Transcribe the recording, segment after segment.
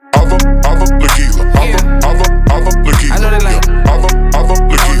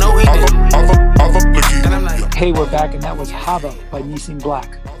track, and that was Hava by Nissim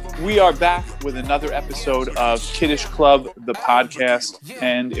Black. We are back with another episode of Kiddush Club, the podcast.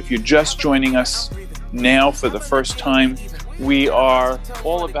 And if you're just joining us now for the first time, we are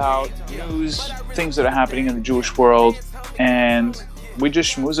all about news, things that are happening in the Jewish world, and we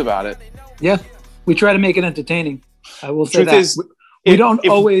just schmooze about it. Yeah, we try to make it entertaining. I will say that. We don't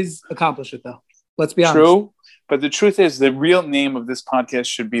always accomplish it, though. Let's be honest. True, but the truth is the real name of this podcast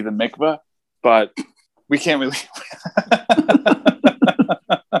should be The Mikveh, but we can't really...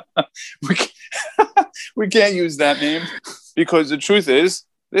 we can't use that name because the truth is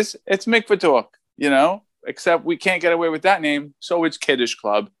it's Mikveh Talk, except we can't get away with that name. So it's Kiddush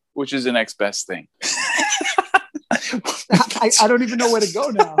Club, which is the next best thing. I don't even know where to go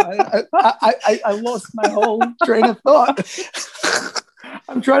now. I lost my whole train of thought.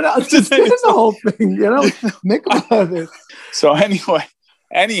 I'm trying to understand the whole thing, Mikveh. So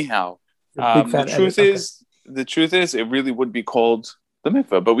anyhow, the truth is it really would be called The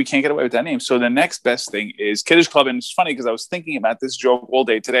Mikveh, but we can't get away with that name. So the next best thing is Kiddush Club. And it's funny because I was thinking about this joke all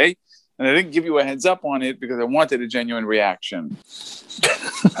day today, and I didn't give you a heads up on it because I wanted a genuine reaction.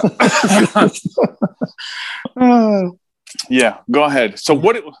 Yeah, go ahead. So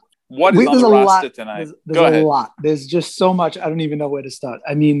what is on the roster tonight? There's a lot. There's just so much. I don't even know where to start.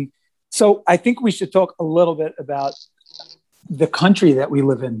 I mean, so I think we should talk a little bit about the country that we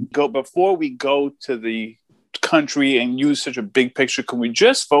live in. Before we go to the country and use such a big picture, can we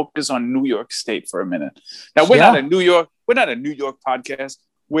just focus on New York State for a minute? Now we're not a New York podcast.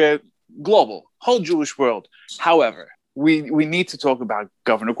 We're global, whole Jewish world. However, we need to talk about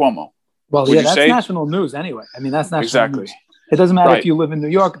Governor Cuomo. Well, that's national news anyway. I mean, that's national news. It doesn't matter if you live in New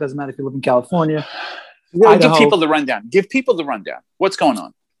York. It doesn't matter if you live in California. Give people the rundown. What's going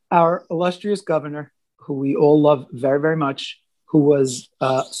on? Our illustrious governor, who we all love very, very much, who was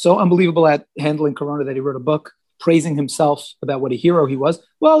so unbelievable at handling Corona that he wrote a book praising himself about what a hero he was.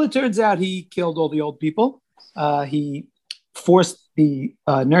 Well, it turns out he killed all the old people. He forced the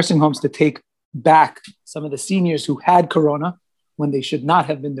nursing homes to take back some of the seniors who had Corona when they should not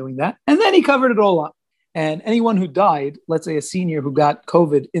have been doing that. And then he covered it all up. And anyone who died, let's say a senior who got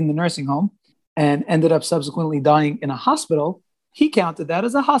COVID in the nursing home and ended up subsequently dying in a hospital, he counted that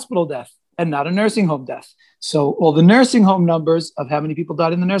as a hospital death and not a nursing home death. So all the nursing home numbers of how many people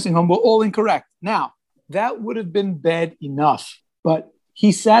died in the nursing home were all incorrect. Now, that would have been bad enough, but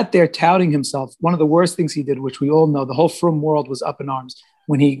he sat there touting himself. One of the worst things he did, which we all know, the whole frum world was up in arms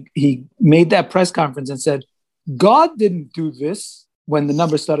when he made that press conference and said, God didn't do this. When the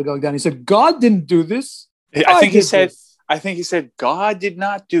numbers started going down, he said, God didn't do this. I think he said, God did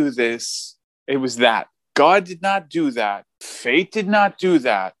not do this. It was that. God did not do that. Fate did not do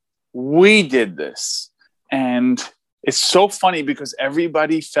that. We did this. And it's so funny because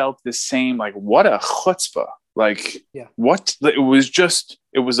everybody felt the same, like, what a chutzpah. Like, what?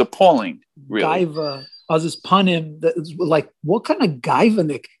 It was appalling, really. Gaiva, Aziz Panim, like, what kind of gaiva,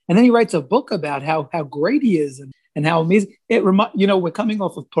 Nick? And then he writes a book about how great he is and how amazing. We're coming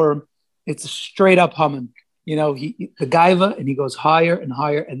off of Purim. It's a straight up humming. The gaiva, and he goes higher and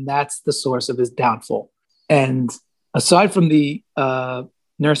higher, and that's the source of his downfall. And aside from the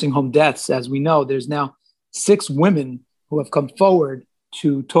nursing home deaths, as we know, there's now 6 women who have come forward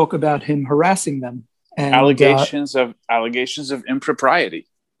to talk about him harassing them. And allegations of impropriety.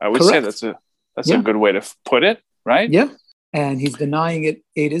 I would say that's a good way to put it, right? Yeah. And he's denying it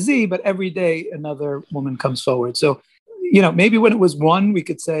A to Z, but every day another woman comes forward. So, maybe when it was one, we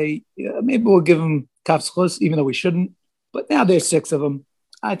could say, maybe we'll give him kafschus, even though we shouldn't. But now there's 6 of them.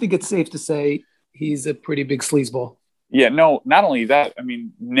 I think it's safe to say he's a pretty big sleazeball. Yeah, no, not only that. I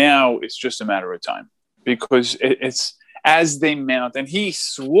mean, now it's just a matter of time because it's as they mount. And he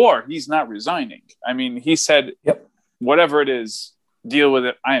swore he's not resigning. I mean, he said, whatever it is, deal with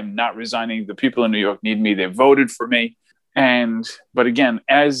it. I am not resigning. The people in New York need me. They voted for me. But again,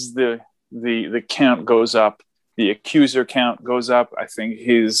 as the count goes up, the accuser count goes up. I think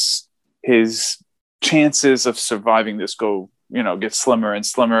his chances of surviving this get slimmer and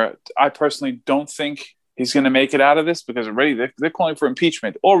slimmer. I personally don't think he's going to make it out of this because already they're calling for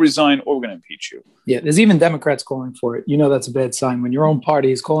impeachment or resign or we're going to impeach you. Yeah, there's even Democrats calling for it. That's a bad sign. When your own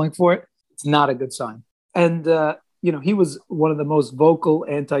party is calling for it, it's not a good sign. And, he was one of the most vocal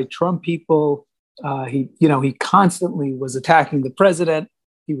anti-Trump people. He constantly was attacking the president.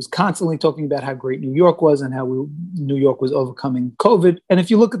 He was constantly talking about how great New York was and how New York was overcoming COVID. And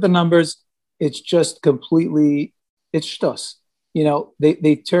if you look at the numbers, it's just completely, it's shtus.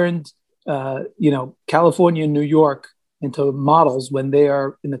 They turned, California and New York into models when they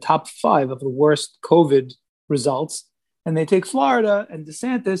are in the top 5 of the worst COVID results. And they take Florida and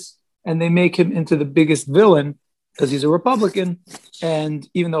DeSantis and they make him into the biggest villain. because he's a Republican. And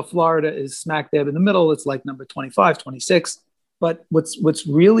even though Florida is smack dab in the middle, it's like number 25, 26. But what's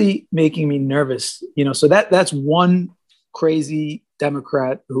really making me nervous, so that's one crazy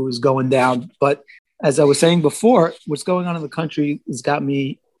Democrat who is going down. But as I was saying before, what's going on in the country has got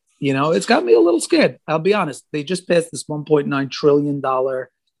me, it's got me a little scared. I'll be honest. They just passed this $1.9 trillion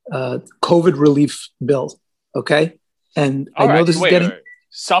COVID relief bill. Okay. And I know this is getting. Wait.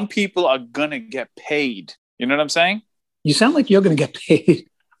 Some people are going to get paid. You know what I'm saying? You sound like you're going to get paid.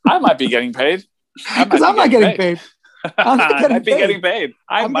 I might be getting paid. Because I'm not getting paid. I might be getting paid.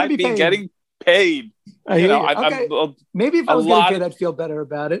 I might be getting paid. Maybe if I was getting paid, I'd feel better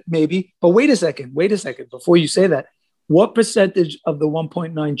about it. Maybe. But wait a second. Before you say that, what percentage of the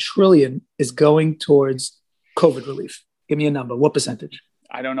 1.9 trillion is going towards COVID relief? Give me a number. What percentage?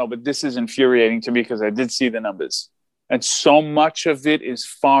 I don't know, but this is infuriating to me because I did see the numbers. And so much of it is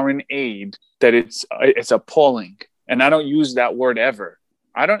foreign aid that it's appalling. And I don't use that word ever.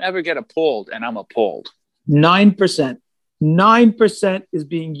 I don't ever get appalled, and I'm appalled. 9%. 9% is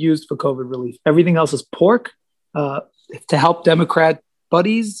being used for COVID relief. Everything else is pork to help Democrat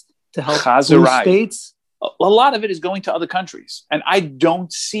buddies, to help blue states. A lot of it is going to other countries. And I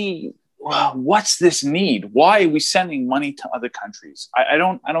don't see what's this need? Why are we sending money to other countries? I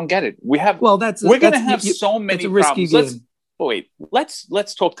don't get it. We're going to have so many problems.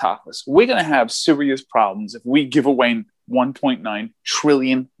 Let's talk topless. We're going to have serious problems if we give away $1.9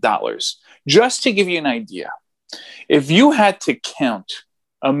 trillion. Just to give you an idea, if you had to count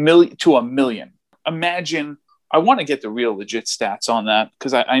a million, imagine. I want to get the real legit stats on that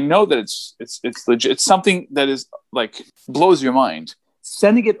because I know that it's legit. It's something that is like blows your mind.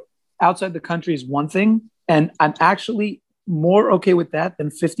 Sending it outside the country is one thing, and I'm actually more okay with that than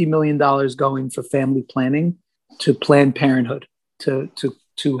 $50 million going for family planning to Planned Parenthood to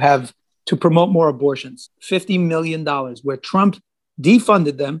promote more abortions. $50 million, where Trump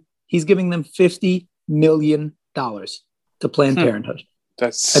defunded them, he's giving them $50 million to Planned Parenthood.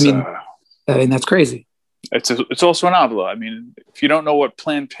 That's that's crazy. It's also an obla. I mean, if you don't know what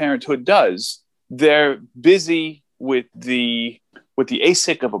Planned Parenthood does, they're busy with the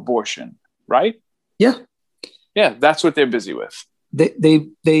ASIC of abortion, right? Yeah, that's what they're busy with.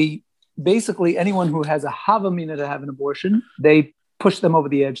 They basically, anyone who has a havamina to have an abortion, they push them over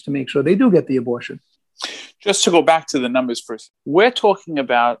the edge to make sure they do get the abortion. Just to go back to the numbers first, we're talking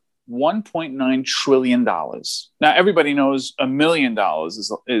about $1.9 trillion. Now, everybody knows $1 million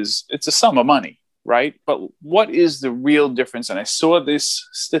is it's a sum of money, right? But what is the real difference? And I saw this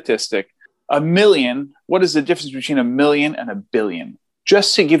statistic. $1 million, what is the difference between $1 million and $1 billion?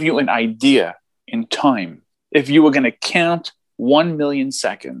 Just to give you an idea in time, if you were going to count 1 million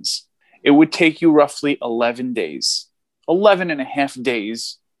seconds, it would take you roughly 11 days, 11 and a half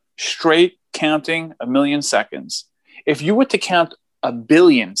days straight counting 1 million seconds. If you were to count 1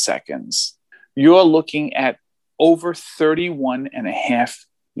 billion seconds, you're looking at over 31 and a half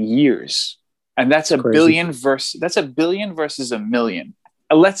years. And that's $1 billion versus 1 million.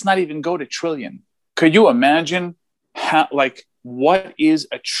 Let's not even go to trillion. Could you imagine what is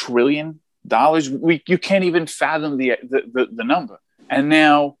 $1 trillion? You can't even fathom the number. And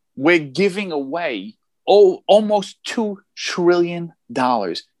now we're giving away almost $2 trillion.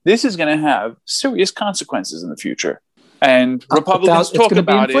 This is going to have serious consequences in the future. And Republicans talk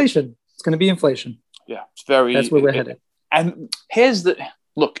about it. It's going to be inflation. Yeah, it's very. That's where we're headed. And here's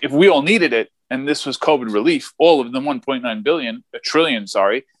look. If we all needed it, and this was COVID relief, all of them $1.9 trillion,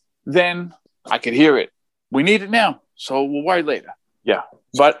 then I could hear it. We need it now, so we'll worry later. Yeah,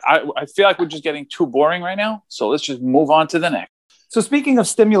 but I feel like we're just getting too boring right now, so let's just move on to the next. So speaking of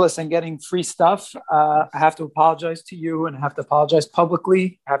stimulus and getting free stuff, I have to apologize to you, and I have to apologize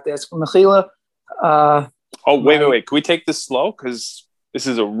publicly. I have to ask for Mechila. Wait. Can we take this slow? Because this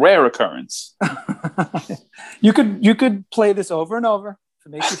is a rare occurrence. You could play this over and over to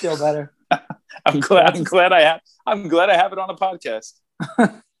make you feel better. I'm glad I have it on a podcast.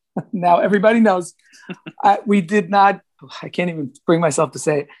 Now everybody knows we did not. I can't even bring myself to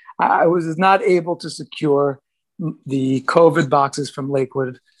say it. I was not able to secure the COVID boxes from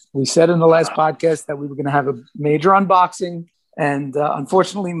Lakewood. We said in the last podcast that we were going to have a major unboxing, and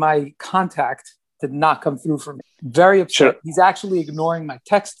unfortunately, my contact did not come through for me. Very upset. Sure. He's actually ignoring my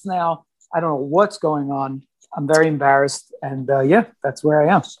texts now. I don't know what's going on. I'm very embarrassed, and that's where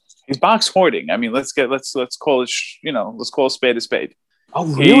I am. He's box hoarding. I mean, let's call it. Let's call a spade a spade. Oh,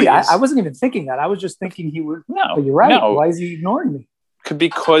 really? I wasn't even thinking that. I was just thinking he would. No, but you're right. No. Why is he ignoring me?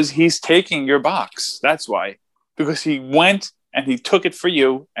 Because he's taking your box. That's why. Because he went and he took it for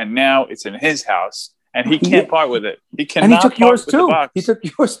you, and now it's in his house, and he can't part with it. He cannot. And he took yours too. He took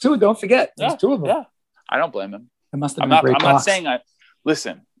yours too. Don't forget. There's two of them. Yeah. I don't blame him. It must have been a great box. I'm not saying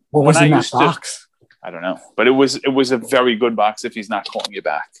listen. What was in that box? I don't know, but it was a very good box if he's not calling you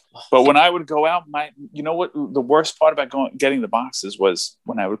back. But when I would go out, you know what the worst part about getting the boxes was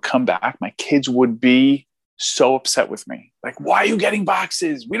when I would come back, my kids would be so upset with me. Like, why are you getting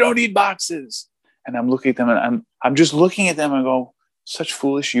boxes? We don't need boxes. And I'm looking at them and I'm just looking at them and go, such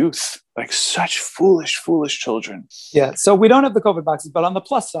foolish youth, like such foolish children. Yeah. So we don't have the COVID boxes, but on the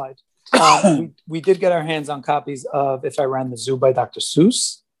plus side, we did get our hands on copies of If I Ran the Zoo by Dr.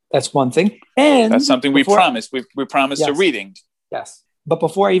 Seuss. That's one thing. And that's something we promised. We promised a reading. Yes. But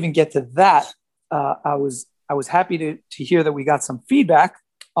before I even get to that, I was happy to hear that we got some feedback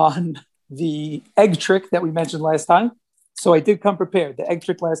on the egg trick that we mentioned last time. So I did come prepared. The egg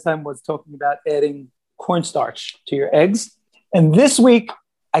trick last time was talking about adding cornstarch to your eggs. And this week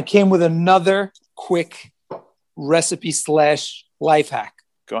I came with another quick recipe / life hack.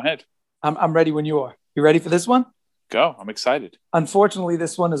 Go ahead. I'm ready when you are. You ready for this one? Go. I'm excited. Unfortunately,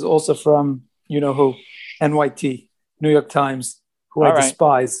 this one is also from, you know who, NYT, New York Times, who I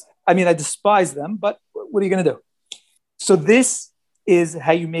despise. I mean, I despise them, but what are you going to do? So this is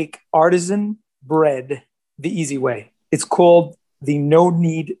how you make artisan bread the easy way. It's called the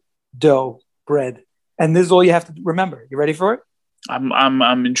no-knead dough bread. And this is all you have to remember. You ready for it?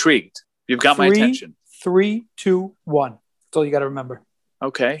 I'm intrigued. You've got my attention. 3, 2, 1. That's all you got to remember.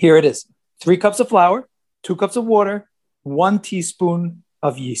 Okay. Here it is. 3 cups of flour, 2 cups of water, 1 teaspoon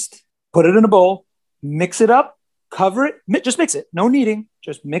of yeast. Put it in a bowl, mix it up, cover it. Just mix it. No kneading.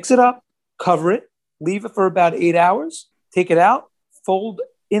 Just mix it up, cover it, leave it for about 8 hours. Take it out, fold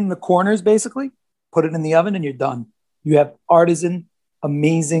in the corners, basically. Put it in the oven and you're done. You have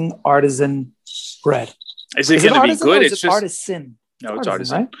amazing artisan bread. Is it going to be good? It's just artisan. No, it's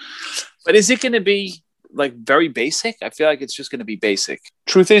artisan. Right? But is it going to be like very basic? I feel like it's just going to be basic.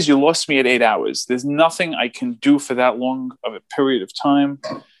 Truth is, you lost me at 8 hours. There's nothing I can do for that long of a period of time.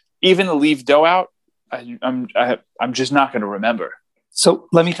 Even to leave dough out, I'm just not going to remember. So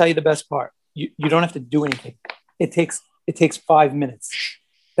let me tell you the best part. You don't have to do anything. It takes 5 minutes.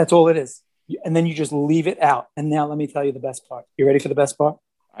 That's all it is. And then you just leave it out. And now let me tell you the best part. You ready for the best part?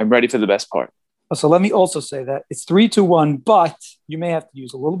 I'm ready for the best part. So let me also say that it's 3, 2, 1, but you may have to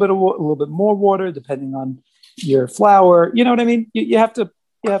use a little bit more water depending on your flour. You know what I mean? You have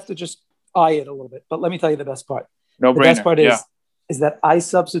to just eye it a little bit. But let me tell you the best part. No brainer. The best part is that I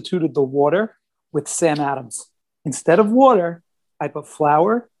substituted the water with Sam Adams. Instead of water, I put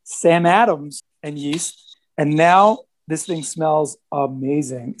flour, Sam Adams, and yeast. And now this thing smells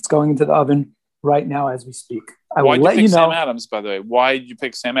amazing. It's going into the oven right now as we speak. Why did you pick Sam Adams, by the way? Why did you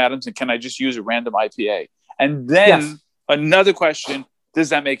pick Sam Adams? And can I just use a random IPA? And then another question, does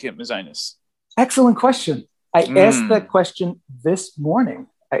that make it Mazinus? Excellent question. I asked that question this morning.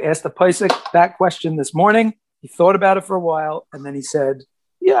 I asked the Paisik that question this morning. He thought about it for a while. And then he said,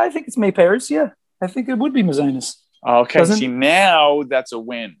 yeah, I think it's May Paris. Yeah, I think it would be Mazinus. Okay, see, now that's a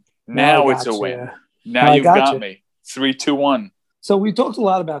win. Now it's a win. Now you've got me. 3, 2, 1. So we talked a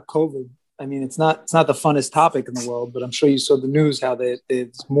lot about COVID. I mean, it's not the funnest topic in the world, but I'm sure you saw the news how there's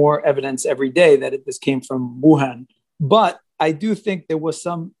more evidence every day that this came from Wuhan. But I do think there was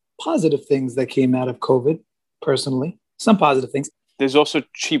some positive things that came out of COVID, personally. Some positive things. There's also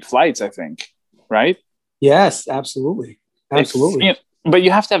cheap flights, I think, right? Yes, absolutely. Absolutely. But you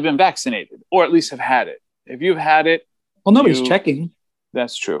have to have been vaccinated or at least have had it. If you've had it. Well, nobody's checking.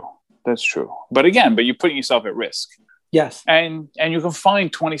 That's true. But again, you're putting yourself at risk. Yes. And you can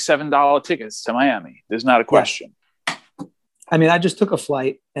find $27 tickets to Miami. There's not a question. Yeah. I mean, I just took a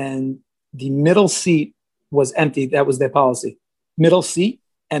flight and the middle seat was empty. That was their policy. Middle seat,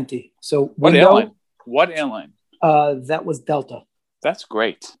 empty. So What airline? That was Delta. That's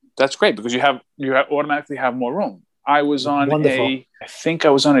great. Because you automatically have more room. I was on I think I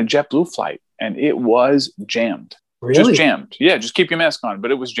was on a JetBlue flight and it was jammed. Really? Just jammed. Yeah, just keep your mask on,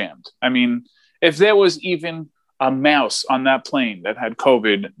 but it was jammed. I mean, if there was even a mouse on that plane that had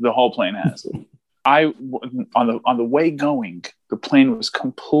COVID, the whole plane has it. On the way going, the plane was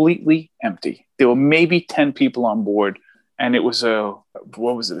completely empty. There were maybe 10 people on board, and it was a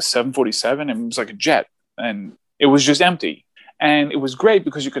 747? And it was like a jet, and it was just empty. And it was great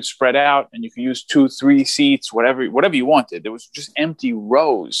because you could spread out and you could use 2, 3 seats, whatever you wanted. There was just empty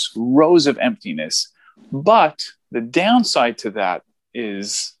rows of emptiness. But the downside to that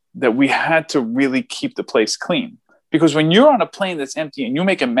is that we had to really keep the place clean. Because when you're on a plane that's empty and you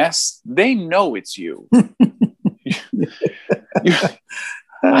make a mess, they know it's you.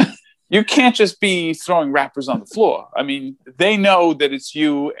 You can't just be throwing wrappers on the floor. I mean, they know that it's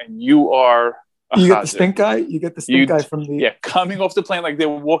you and you are You get the stink guy? You get the stink guy from the... Yeah, coming off the plane like they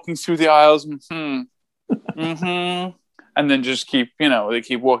were walking through the aisles. Mm-hmm. And then just keep, they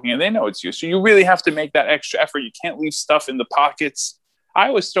keep walking and they know it's you. So you really have to make that extra effort. You can't leave stuff in the pockets. I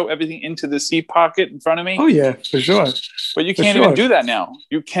always throw everything into the seat pocket in front of me. Oh, yeah, for sure. But you can't even do that now.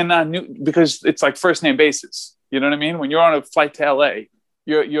 You cannot, because it's like first name basis. You know what I mean? When you're on a flight to LA,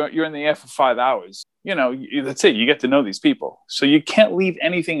 you're in the air for 5 hours. That's it. You get to know these people. So you can't leave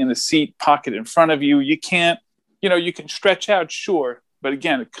anything in the seat pocket in front of you. You can't, you can stretch out, sure. But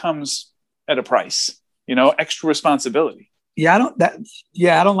again, it comes at a price, extra responsibility. Yeah, I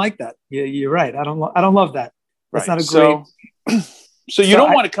don't like that. Yeah, you're right. I don't love that. That's not a great. So you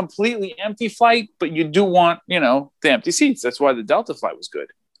don't want a completely empty flight, but you do want, the empty seats. That's why the Delta flight was good.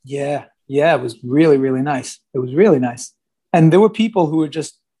 Yeah. Yeah. It was really, really nice. It was really nice. And there were people who were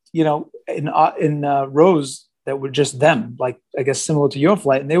just, in rows that were just them, like, I guess, similar to your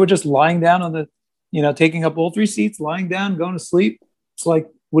flight. And they were just lying down on the, taking up all 3 seats, lying down, going to sleep. It's like,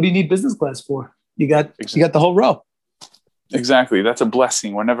 what do you need business class for? You got the whole row. Exactly. That's a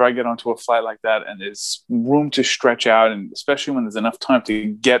blessing. Whenever I get onto a flight like that and there's room to stretch out, and especially when there's enough time to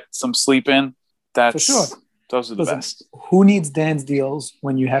get some sleep in, that's for sure. Those are the best. Who needs Dan's deals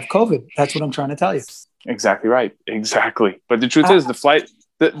when you have COVID? That's what I'm trying to tell you. Exactly right. Exactly. But the truth is, the flight,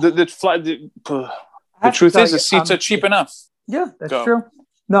 the truth is, the seats are cheap enough. Yeah, that's true.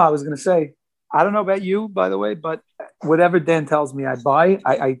 No, I was going to say, I don't know about you, by the way, but whatever Dan tells me I buy,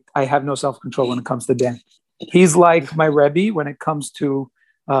 I have no self-control when it comes to Dan. He's like my Rebbe when it comes to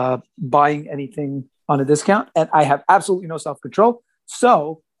buying anything on a discount, and I have absolutely no self-control.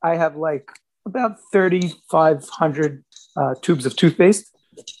 So I have like about 3,500 tubes of toothpaste.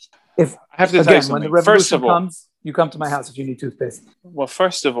 If I have to tell you something. When the revolution comes, you come to my house if you need toothpaste. Well,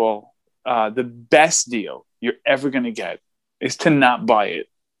 first of all, the best deal you're ever going to get is to not buy it.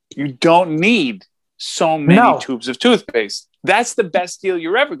 You don't need so many tubes of toothpaste. That's the best deal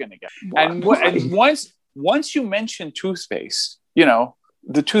you're ever going to get. And once you mention toothpaste,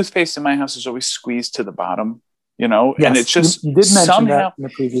 the toothpaste in my house is always squeezed to the bottom, yes, and it's just you did mention that in the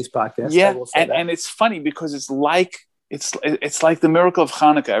previous podcast. Yeah, and it's funny because it's like the miracle of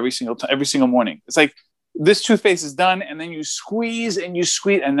Hanukkah every single morning. It's like this toothpaste is done, and then you squeeze, and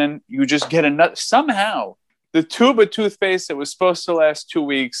then you just get another. Somehow, the tube of toothpaste that was supposed to last 2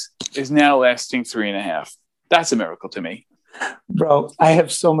 weeks is now lasting 3.5. That's a miracle to me. Bro, I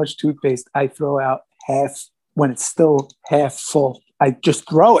have so much toothpaste, I throw out half when it's still half full. I just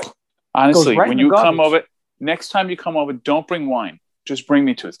throw it. Honestly, when you come over, next time you come over, don't bring wine. Just bring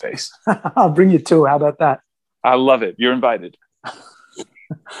me toothpaste. I'll bring you 2. How about that? I love it. You're invited.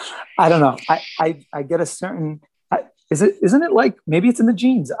 I don't know. I get a certain, isn't it like, maybe it's in the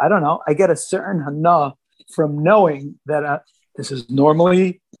genes. I don't know. I get a certain hana from knowing that this is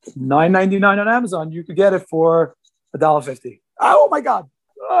normally $9.99 on Amazon. You could get it for $1.50. Oh my God.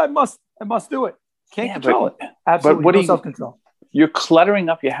 I must do it. Can't control it. Absolutely. But no self-control. You're cluttering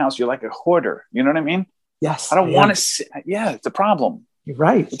up your house. You're like a hoarder. You know what I mean? Yes. I don't want to. Yeah, it's a problem. You're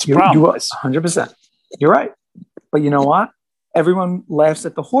right. It's a problem. You are 100%. You're right. But you know what? Everyone laughs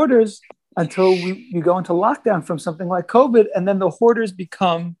at the hoarders until you go into lockdown from something like COVID, and then the hoarders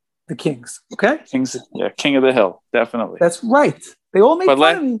become the kings. Okay? Kings. Yeah, king of the hill. Definitely. That's right. They all make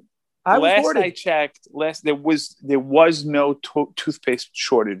fun of me. I checked, there was no toothpaste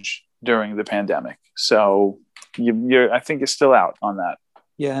shortage during the pandemic. So I think you're still out on that.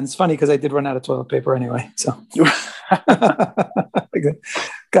 Yeah, and it's funny because I did run out of toilet paper anyway. So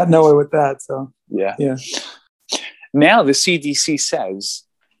got nowhere with that. So yeah. Now the CDC says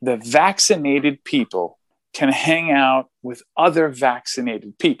that vaccinated people can hang out with other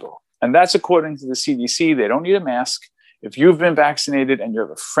vaccinated people. And that's according to the CDC. They don't need a mask. If you've been vaccinated and you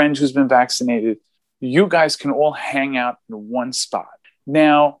have a friend who's been vaccinated, you guys can all hang out in one spot.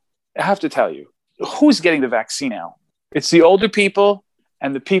 Now, I have to tell you, who's getting the vaccine now? It's the older people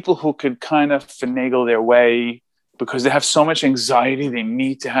and the people who could kind of finagle their way because they have so much anxiety, they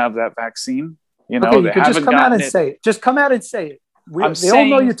need to have that vaccine. You could just come out and say it. Just come out and say it. They all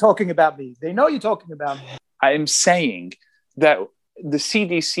know you're talking about me. They know you're talking about me. I am saying that the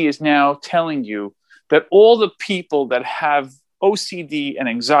CDC is now telling you that all the people that have OCD and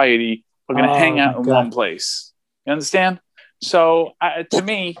anxiety are going to hang out in one place. You understand? So to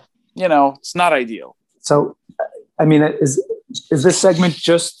me, it's not ideal. So, I mean, is this segment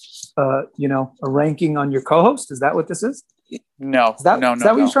just, a ranking on your co-host? Is that what this is? No. Is that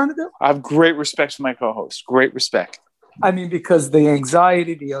what you're trying to do? I have great respect for my co-host. Great respect. I mean, because the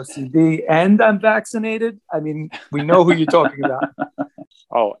anxiety, the OCD, and I'm vaccinated. I mean, we know who you're talking about.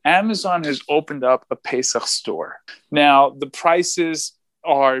 Oh, Amazon has opened up a Pesach store. Now, the prices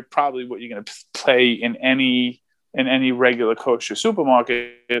are probably what you're going to pay in any regular kosher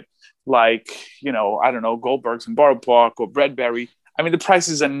supermarket. like, I don't know, Goldberg's in Borough Park or Bradbury. I mean, the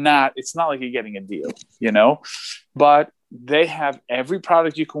prices are it's not like you're getting a deal, but they have every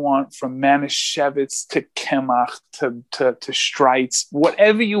product you can want, from Manischewitz to Kemach to Streitz,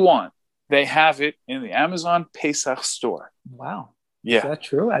 whatever you want. They have it in the Amazon Pesach store. Wow. Yeah. Is that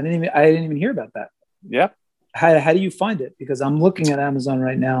true? I didn't even hear about that. Yep. How do you find it? Because I'm looking at Amazon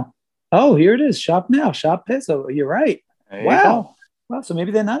right now. Oh, here it is. Shop now. Shop Peso. You're right. Wow. Wow. So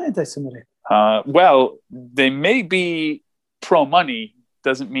maybe they're not anti-Semitic. Well, they may be pro-money.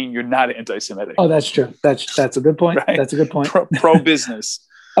 Doesn't mean you're not anti-Semitic. Oh, that's true. That's a good point. Right? That's a good point. Pro-business.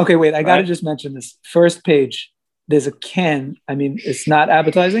 Okay, wait. I got to just mention this. First page, there's a can. I mean, it's not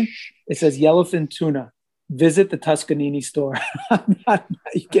advertising. It says yellowfin tuna. Visit the Tuscanini store.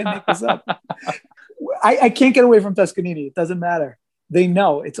 You can't make this up. I can't get away from Tuscanini. It doesn't matter. They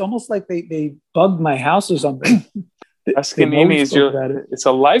know. It's almost like they bugged my house or something. Tuscanini it's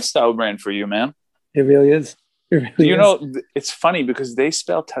a lifestyle brand for you, man. It really is. It's funny because they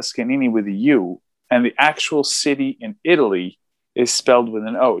spell Tuscanini with a U, and the actual city in Italy is spelled with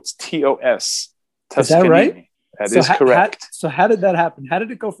an O. It's T-O-S. Tuscanini. Is that right? That is correct. So how did that happen? How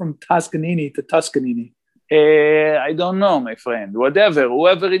did it go from Toscanini to Tuscanini? I don't know, my friend. Whatever.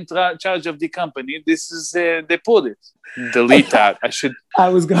 Whoever in charge of the company, this is they put it. Delete that. I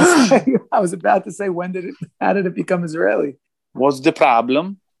was about to say, how did it become Israeli? What's the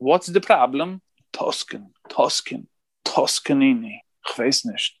problem? Toscanini. Ich weiß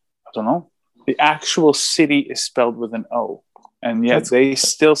nicht. I don't know. The actual city is spelled with an O, and yet they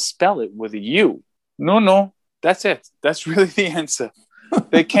still spell it with a U. No. That's it. That's really the answer.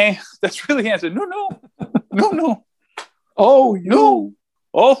 They can't. That's really the answer. No. Oh, no. Oh, you.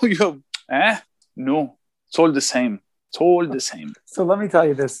 No. It's all the same. So let me tell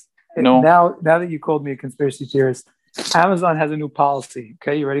you this. No. Now that you called me a conspiracy theorist, Amazon has a new policy.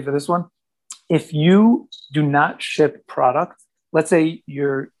 Okay, you ready for this one? If you do not ship product, let's say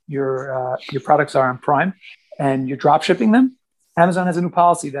your products are on Prime and you're drop shipping them, Amazon has a new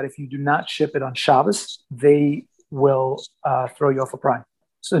policy that if you do not ship it on Shabbos, they will throw you off of Prime.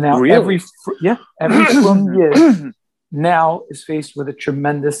 So now every from year now is faced with a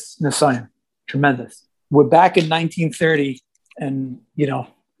tremendous Nisayan. Tremendous. We're back in 1930, and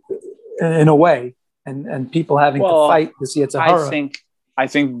in a way, and people having to fight to see it's a horror. I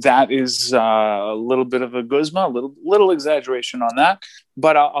think that is a little bit of a guzma, a little exaggeration on that.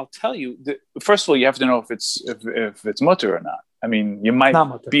 But I'll tell you, first of all, you have to know if it's mutter or not. I mean, you might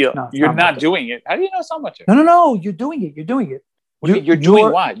be. You're not doing it. How do you know it's not mutter? No. You're doing it. You're doing it. You're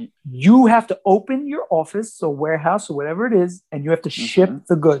doing what? You have to open your office or warehouse or whatever it is, and you have to ship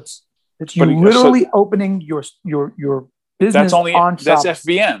the goods. You're literally opening your business on Shabbos. That's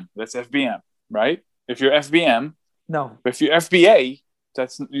FBM. That's FBM, right? If you're FBM, no. If you're FBA,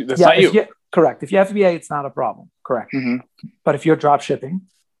 that's not you. Correct. If you're FBA, it's not a problem. Correct. Mm-hmm. But if you're drop shipping,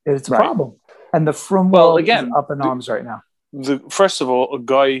 it's a problem. And the world is up in arms right now. First of all, a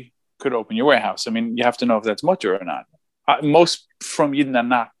guy could open your warehouse. I mean, you have to know if that's mutter or not. Most from Yidden are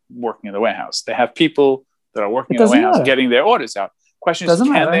not working in the warehouse. They have people that are working in the warehouse getting their orders out. Question is,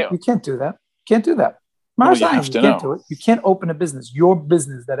 You can't do that. You can't do it. You can't open a business. Your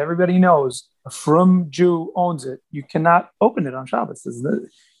business that everybody knows, a frum Jew owns it. You cannot open it on Shabbos. You're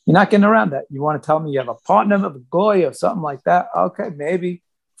not getting around that. You want to tell me you have a partner of a goy or something like that? Okay, maybe.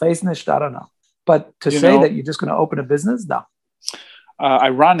 I don't know. But to say that you're just going to open a business, no.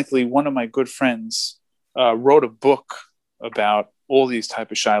 Ironically, one of my good friends wrote a book about all these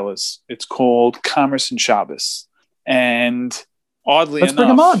type of shilas. It's called Commerce and Shabbos. And oddly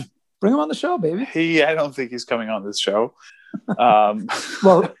enough, bring him on the show, baby. I don't think he's coming on this show.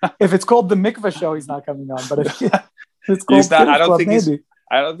 Well, if it's called the Mikvah show, he's not coming on. But if it's called I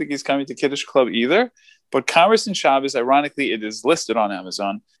don't think he's coming to Kiddush Club either. But Commerce and Shabbos, ironically, it is listed on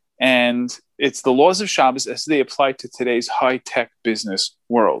Amazon. And it's the laws of Shabbos as they apply to today's high-tech business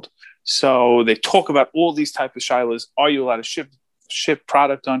world. So they talk about all these type of shilas. Are you allowed to ship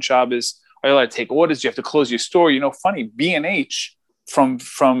product on Shabbos? Are you allowed to take orders? Do you have to close your store? Funny, B&H from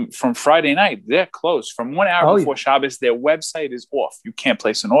Friday night, they're closed. From 1 hour before Shabbos, their website is off. You can't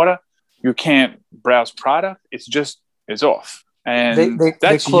place an order. You can't browse product. It's off. And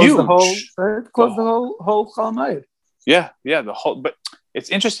that's close huge. The whole Chol. Yeah, the whole. But it's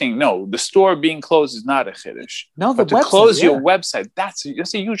interesting. No, the store being closed is not a chiddush. No, but to close your website, that's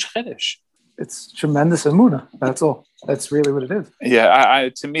a huge chiddush. It's tremendous emunah. That's all. That's really what it is. Yeah,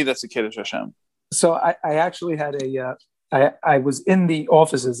 to me, that's a kiddush Hashem. So I actually had I was in the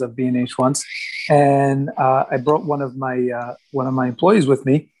offices of B&H once, and I brought one of my employees with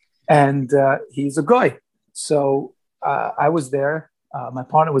me, and he's a guy. So I was there, My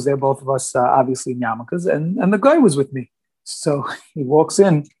partner was there, both of us, obviously in yarmulkes, and the guy was with me. So he walks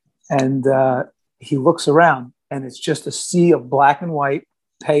in and he looks around, and it's just a sea of black and white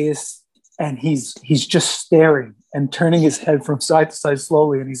payas, and he's just staring and turning his head from side to side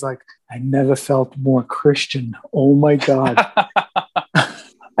slowly, and he's like, I never felt more Christian. Oh my God.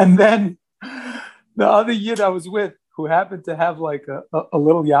 And then the other Yid I was with, who happened to have like a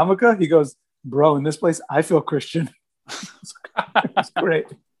little yarmulke, he goes, bro, in this place, I feel Christian. It's great.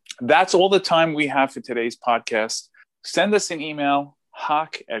 That's all the time we have for today's podcast. Send us an email,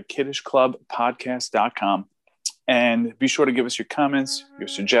 hawk@kiddishclubpodcast.com. And be sure to give us your comments, your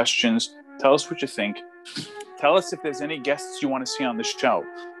suggestions. Tell us what you think. Tell us if there's any guests you want to see on the show.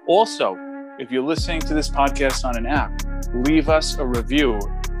 Also, if you're listening to this podcast on an app, leave us a review,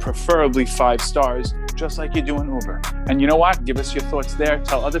 preferably 5 stars, just like you do in Uber. And you know what? Give us your thoughts there.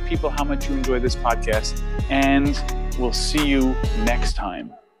 Tell other people how much you enjoy this podcast. And we'll see you next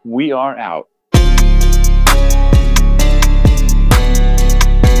time. We are out.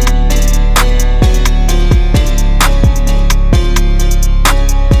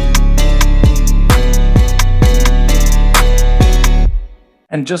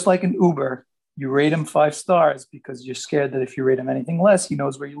 And just like in Uber, you rate him 5 stars because you're scared that if you rate him anything less, he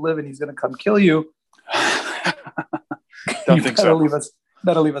knows where you live and he's going to come kill you. Don't think so.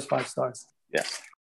 Better leave us 5 stars. Yes.